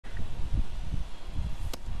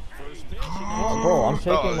Oh,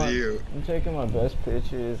 bro, You. I'm taking my best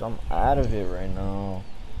pitches. I'm out of it right now.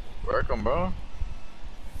 Work 'em, bro.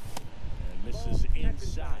 And misses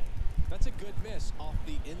inside. That's a good miss off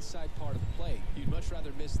the inside part of the plate. You'd much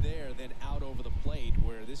rather miss there than out over the plate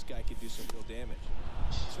where this guy could do some real damage.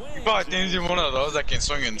 You probably think you're one of those that can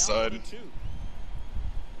swing inside.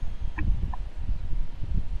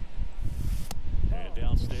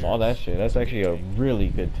 Saw that shit. That's actually a really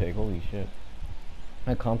good take. Holy shit.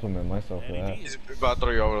 I compliment myself for that. He's about to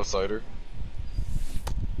throw you over the slider.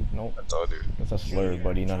 Nope. I told you. That's a slur,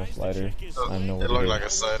 buddy, not a slider. I know It what looked it like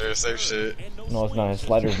is. a slider, same shit. No, it's not.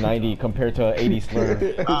 Slider's 90 compared to 80 slur.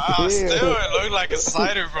 Still, it looked like a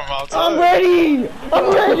slider from outside. I'm ready!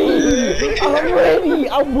 I'm ready! I'm ready!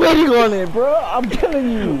 I'm waiting on it, bro! I'm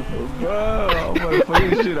telling you! Bro, I'm gonna put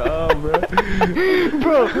this shit up, bro.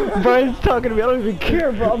 Bro, Brian's talking to me. I don't even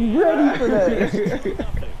care, bro. I'm ready for that.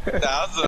 That was